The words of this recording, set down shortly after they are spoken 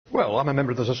Well, I'm a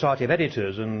member of the Society of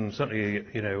Editors, and certainly,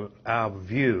 our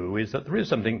view is that there is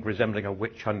something resembling a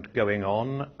witch hunt going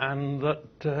on, and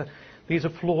that these are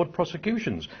flawed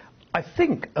prosecutions. I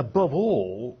think, above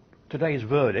all, today's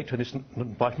verdict, and it's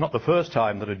not the first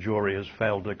time that a jury has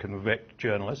failed to convict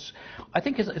journalists, I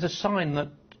think is a sign that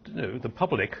the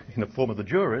public, in the form of the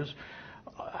jurors,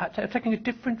 are taking a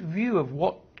different view of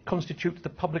what constitutes the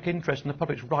public interest and the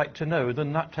public's right to know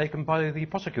than that taken by the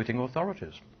prosecuting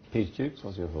authorities. Peter Jukes,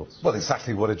 what's your thoughts? Well,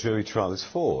 exactly what a jury trial is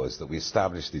for, is that we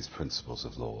establish these principles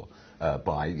of law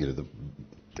by, the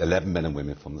 11 men and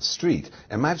women from the street.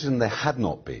 Imagine there had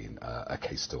not been a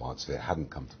case to answer, it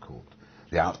hadn't come to court.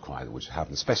 The outcry which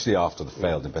happened, especially after the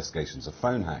failed investigations of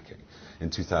phone hacking in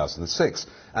 2006.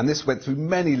 And this went through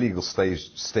many legal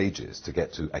stages to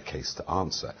get to a case to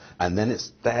answer. And then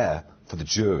it's there for the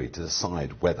jury to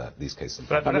decide whether these cases...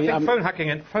 But I think phone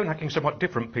hacking is somewhat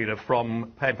different, Peter,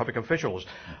 from paying public officials.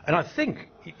 And I think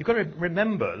you've got to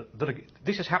remember that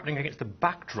this is happening against the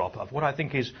backdrop of what I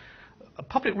think is a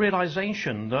public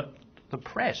realisation that the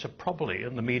press are probably,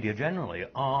 and the media generally,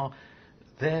 are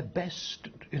their best,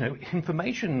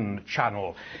 information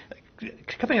channel.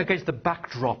 Coming against the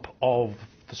backdrop of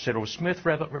the Cyril Smith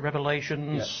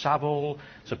revelations, Savile,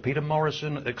 Sir Peter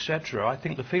Morrison, etc., I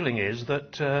think the feeling is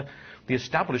that the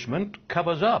establishment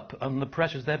covers up, and the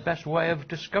press is their best way of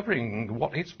discovering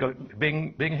what is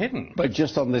being hidden. But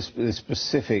just on this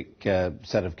specific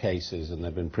set of cases, and there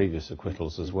have been previous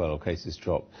acquittals as well, or cases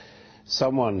dropped,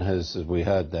 someone has, as we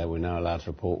heard there, we're now allowed to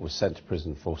report, was sent to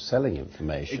prison for selling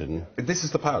information. This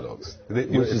is the paradox. Which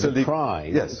is a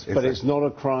crime, yes, exactly. But it's not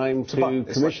a crime to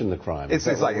commission the crime. It's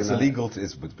illegal to,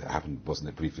 it happened, wasn't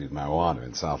it, briefly with marijuana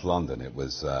in South London. It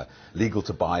was legal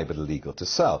to buy but illegal to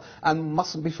sell. And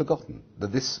mustn't be forgotten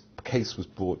that this case was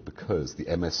brought because the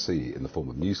MSC, in the form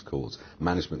of News Corp's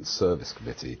Management Service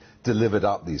Committee, delivered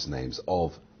up these names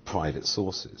of private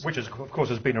sources. Which, of course,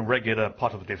 has been a regular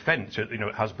part of the defence. It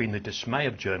has been the dismay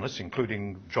of journalists,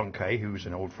 including John Kay, who's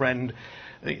an old friend,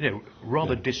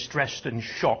 rather distressed and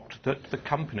shocked that the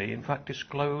company, in fact,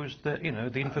 disclosed the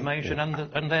information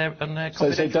and their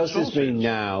confidential So does sources. this mean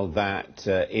now that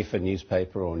if a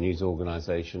newspaper or news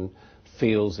organisation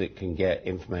feels it can get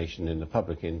information in the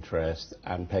public interest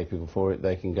and pay people for it,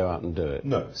 they can go out and do it?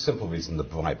 No, simple reason: the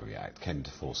Bribery Act came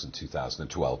into force in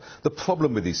 2012. The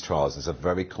problem with these trials is a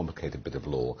very complicated bit of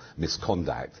law,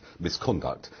 misconduct,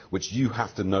 which you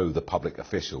have to know the public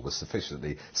official was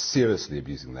sufficiently seriously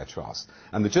abusing their trust.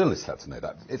 And the journalists had to know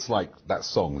that. It's like that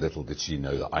song, Little Did She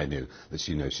Know That I Knew, that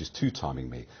she knows she's two-timing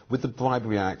me. With the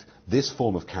Bribery Act, this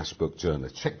form of checkbook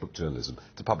journalism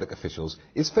to public officials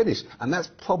is finished, and that's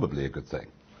probably a good thing.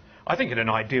 I think in an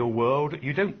ideal world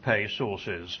you don't pay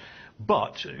sources,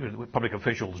 but public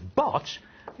officials, but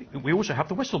we also have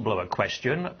the whistleblower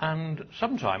question, and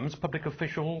sometimes public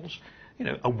officials,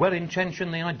 are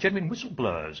well-intentioned, they are genuine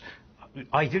whistleblowers.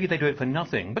 Ideally they do it for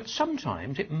nothing, but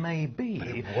sometimes it may be.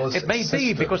 It may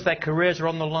be because their careers are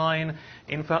on the line,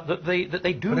 in fact, that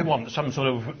they do want some sort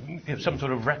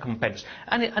of recompense.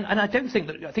 And I don't think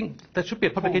that, I think there should be a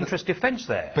public interest defence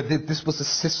there. But this was a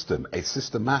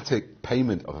systematic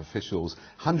payment of officials,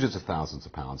 hundreds of thousands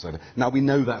of pounds. Now we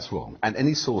know that's wrong, and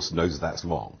any source knows that's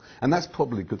wrong. And that's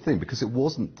probably a good thing, because it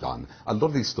wasn't done. A lot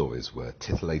of these stories were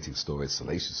titillating stories,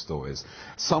 salacious stories.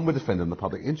 Some were defending the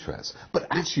public interest. But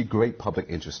actually great public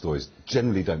interest stories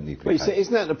generally don't need to be paid.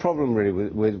 Isn't that the problem really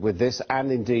with this,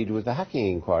 and indeed with the hacking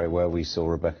inquiry, where we saw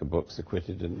Rebecca Brooks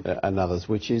acquitted and others,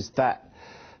 which is that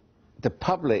the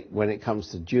public, when it comes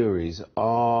to juries,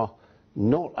 are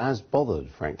not as bothered,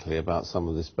 frankly, about some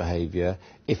of this behaviour,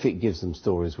 if it gives them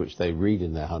stories which they read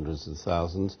in their hundreds of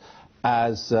thousands,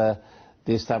 as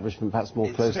the establishment perhaps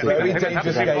more closely... It's a very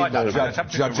dangerous game,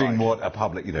 judging what a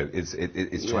public,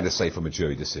 is trying to say from a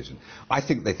jury decision. I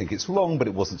think they think it's wrong, but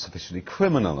it wasn't sufficiently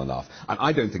criminal enough. And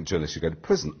I don't think journalists should go to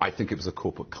prison. I think it was a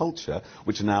corporate culture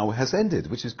which now has ended,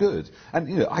 which is good.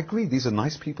 And, I agree, these are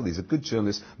nice people, these are good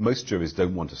journalists. Most juries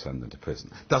don't want to send them to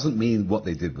prison. Doesn't mean what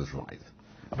they did was right.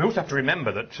 We also have to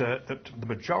remember that the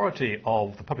majority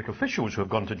of the public officials who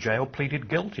have gone to jail pleaded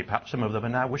guilty. Perhaps some of them are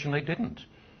now wishing they didn't.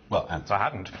 Well, and I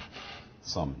hadn't.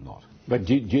 Some not. But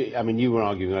you were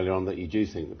arguing earlier on that you do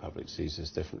think the public sees this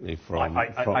differently from...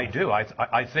 I do.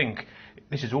 I think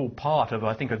this is all part of,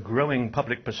 a growing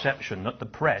public perception that the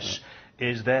press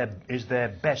is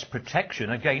their best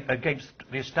protection against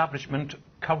the establishment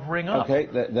covering up. OK,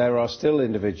 there are still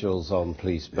individuals on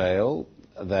police bail.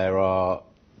 There are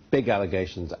big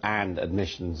allegations and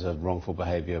admissions of wrongful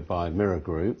behaviour by Mirror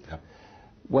Group. Yep.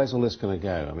 Where's all this going to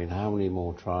go? I mean, how many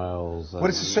more trials? Well,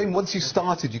 it's a shame. Once you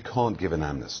started, you can't give an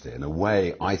amnesty. In a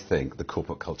way, I think the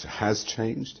corporate culture has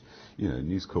changed.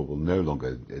 News Corp will no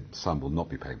longer, Sun will not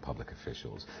be paying public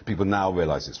officials. People now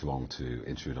realise it's wrong to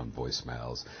intrude on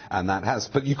voicemails, and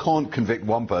but you can't convict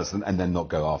one person and then not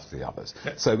go after the others.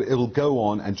 So it will go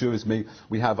on, and juries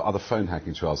we have other phone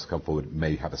hacking trials to come forward,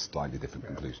 may have a slightly different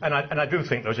conclusion. And I do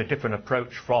think there's a different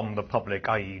approach from the public,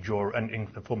 i.e. and in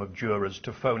the form of jurors,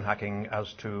 to phone hacking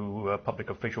as to public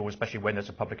officials, especially when there's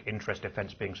a public interest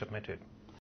defence being submitted.